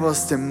 Here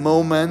was the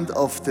moment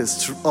of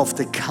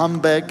the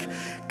comeback,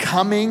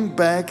 coming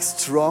back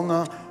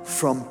stronger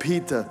from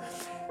Peter.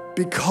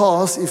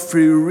 Because if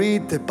we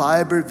read the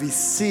Bible, we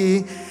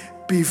see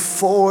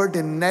before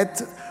the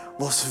net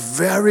was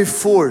very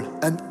full,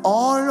 and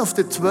all of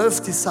the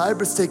 12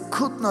 disciples, they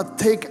could not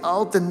take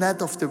out the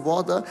net of the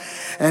water.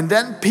 And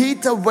then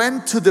Peter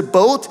went to the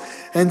boat,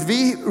 and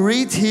we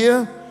read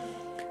here,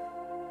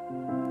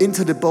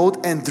 into the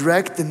boat and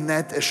dragged the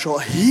net ashore.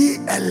 He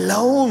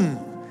alone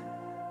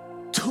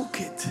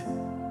took it.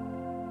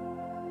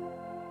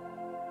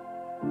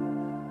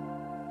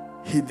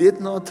 He did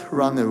not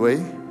run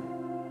away.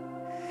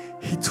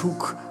 He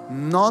took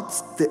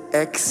not the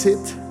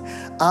exit.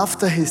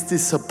 After his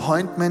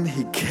disappointment,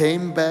 he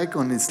came back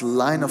on his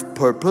line of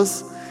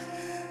purpose.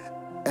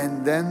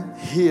 And then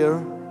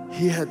here,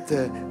 he had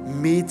the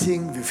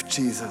meeting with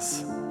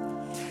Jesus.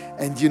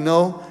 And you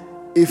know,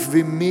 if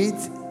we meet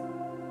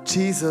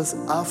Jesus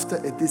after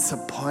a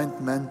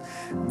disappointment,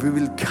 we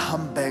will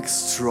come back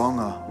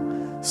stronger.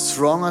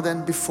 Stronger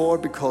than before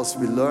because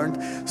we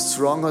learned,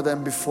 stronger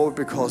than before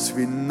because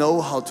we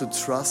know how to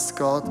trust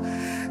God.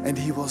 And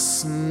he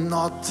was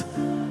not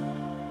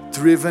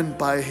driven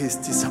by his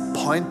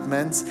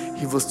disappointments,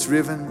 he was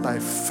driven by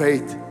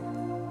faith.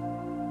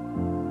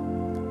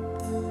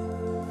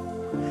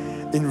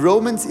 In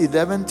Romans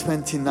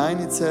 11:29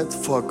 it said,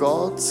 for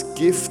God's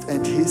gift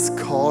and his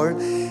call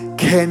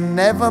can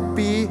never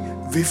be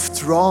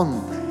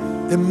withdrawn.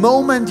 The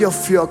moment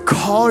of your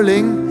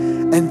calling,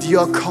 and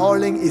your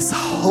calling is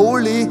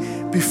holy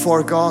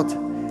before God,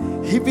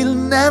 he will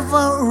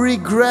never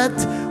regret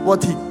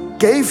what he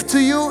gave to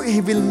you.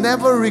 He will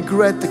never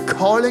regret the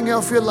calling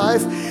of your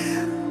life.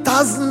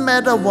 Doesn't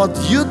matter what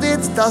you did,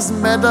 doesn't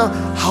matter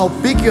how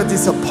big your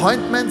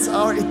disappointments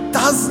are, it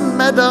doesn't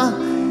matter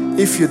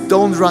if you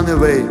don't run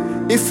away.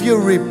 If you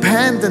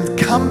repent and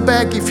come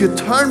back, if you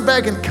turn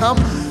back and come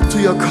to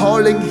your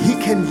calling, he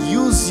can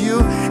use you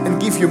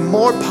and give you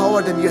more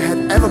power than you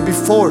had ever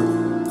before.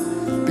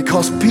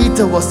 because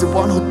Peter was the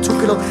one who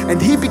took it on, and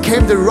he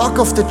became the rock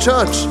of the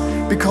church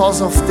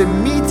because of the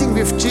meeting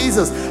with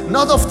Jesus,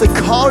 not of the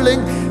calling,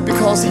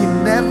 because he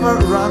never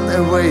ran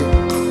away.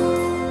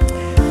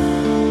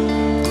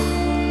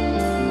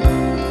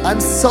 I'm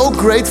so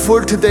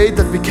grateful today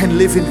that we can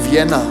live in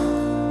Vienna,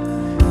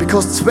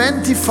 because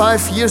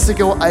 25 years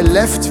ago I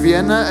left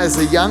Vienna as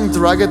a young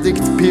drug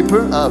addict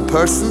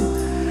person,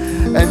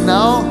 and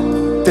now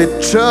the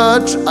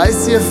church,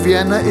 ICF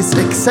Vienna, is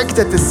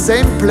exactly at the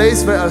same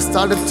place where I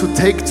started to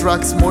take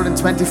drugs more than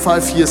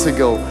 25 years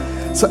ago.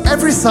 So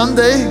every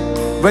Sunday,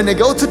 when I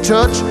go to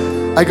church,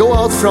 I go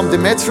out from the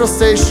metro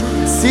station,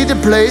 see the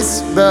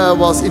place where I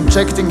was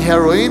injecting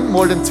heroin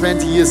more than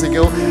 20 years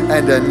ago,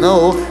 and I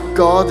know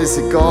God is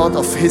a God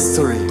of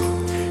history.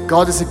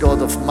 God is a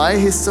God of my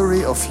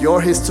history, of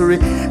your history,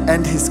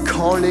 and His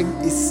calling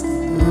is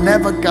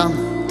never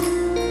gone.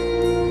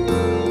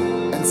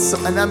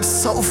 And I'm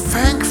so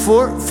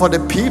thankful for the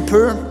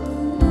people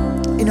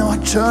in our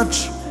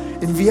church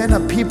in Vienna,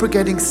 people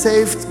getting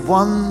saved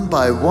one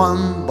by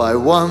one by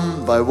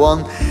one by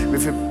one,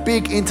 with a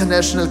big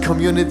international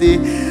community,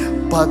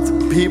 but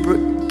people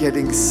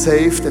getting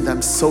saved, and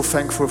I'm so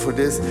thankful for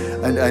this.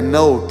 And I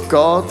know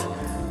God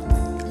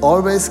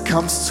always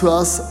comes to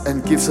us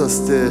and gives us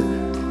the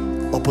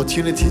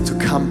opportunity to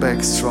come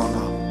back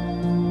stronger.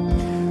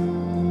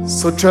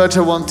 So church,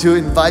 I want to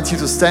invite you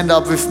to stand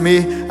up with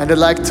me, and I'd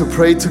like to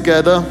pray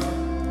together.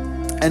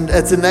 And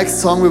at the next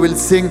song we will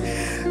sing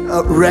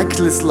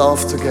Reckless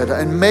Love together.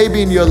 And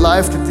maybe in your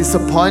life the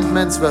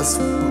disappointments was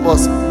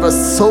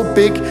so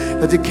big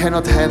that you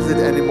cannot handle it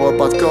anymore.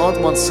 But God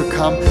wants to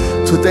come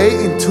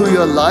today into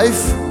your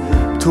life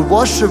to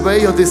wash away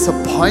your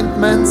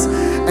disappointments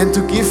and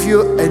to give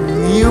you a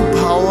new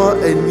power,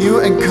 a new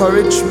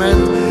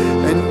encouragement,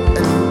 and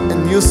a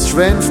new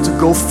strength to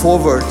go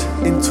forward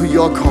into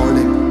your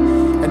calling.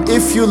 And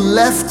if you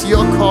left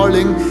your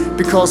calling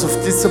because of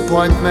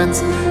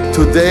disappointments,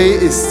 today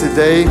is the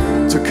day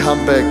to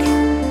come back.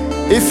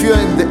 If you're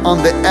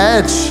on the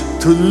edge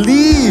to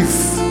leave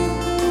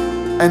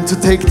and to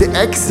take the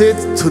exit,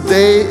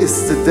 today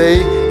is the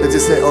day that you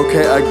say,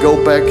 okay, I go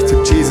back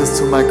to Jesus,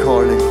 to my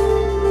calling.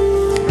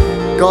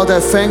 God, I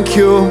thank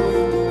you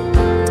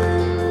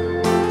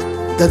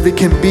that we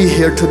can be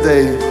here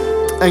today.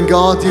 And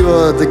God, you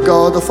are the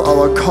God of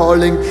our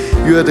calling.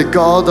 You are the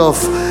God of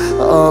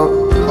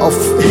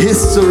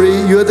history.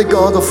 You are the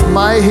God of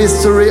my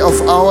history,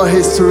 of our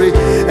history.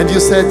 And you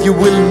said you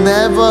will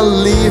never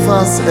leave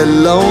us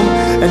alone,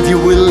 and you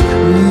will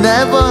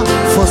never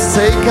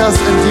forsake us,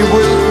 and you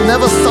will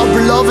never stop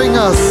loving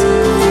us.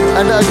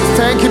 And I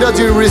thank you that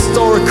you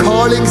restore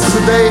callings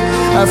today.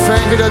 I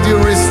thank you that you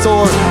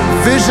restore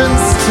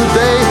visions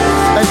today.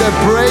 And I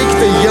break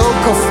the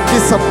yoke of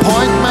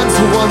disappointment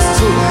who wants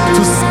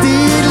to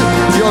steal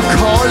your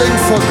calling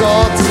for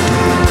God,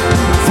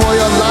 for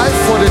your life,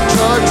 for the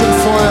church, and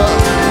for your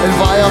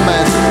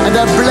environment. And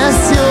I bless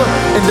you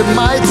in the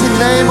mighty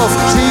name of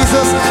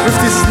Jesus with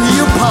this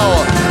new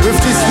power, with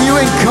this new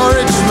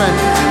encouragement,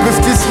 with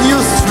this new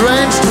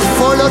strength to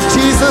follow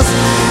Jesus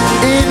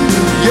in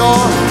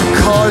your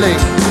calling.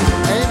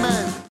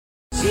 Amen.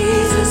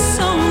 Jesus,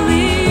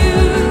 only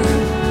you.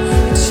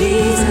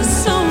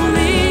 Jesus,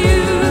 only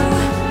you.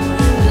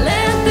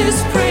 Let this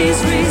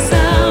praise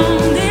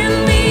resound in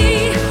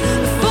me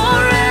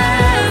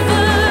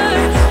forever.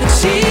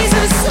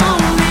 Jesus,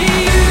 only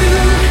you.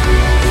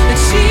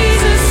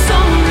 Jesus,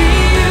 only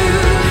you.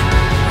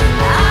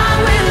 I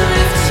will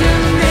lift your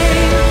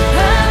name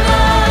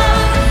above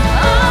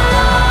all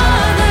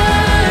other.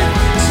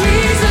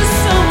 Jesus,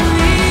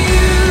 only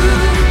you.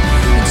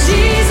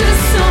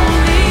 Jesus,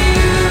 only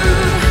you.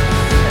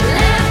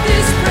 Let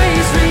this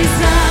praise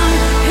resound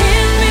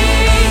in me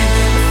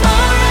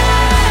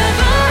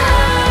forever.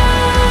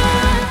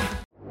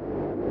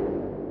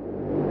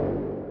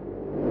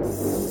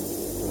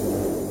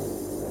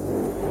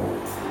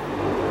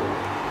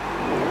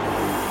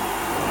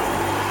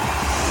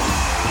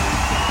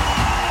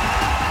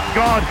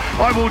 God,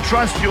 I will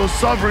trust your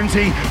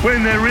sovereignty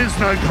when there is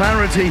no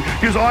clarity,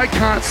 because I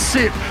can't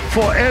sit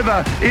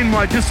forever in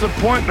my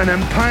disappointment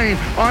and pain.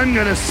 I'm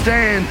going to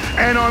stand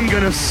and I'm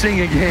going to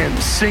sing again,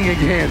 sing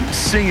again,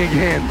 sing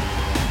again.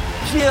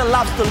 Fear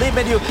loves to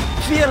limit you.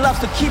 Fear loves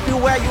to keep you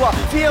where you are.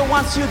 Fear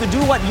wants you to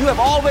do what you have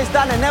always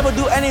done and never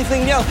do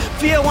anything else.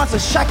 Fear wants to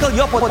shackle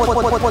your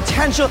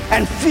potential,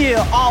 and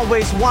fear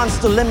always wants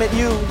to limit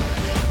you.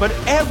 But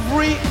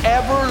every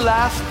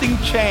everlasting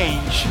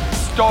change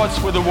starts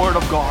with the Word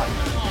of God.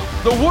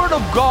 The Word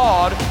of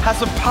God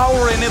has a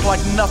power in it like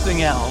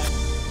nothing else.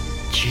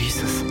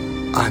 Jesus,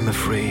 I'm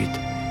afraid.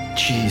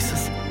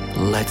 Jesus,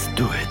 let's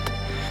do it.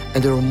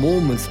 And there are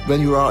moments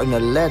when you are in a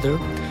ladder,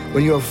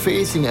 when you are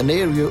facing an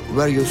area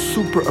where you're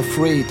super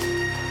afraid.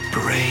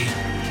 Pray,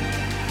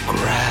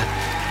 grab,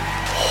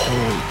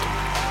 hold,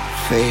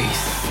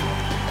 face,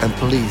 and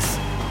please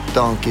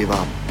don't give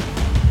up.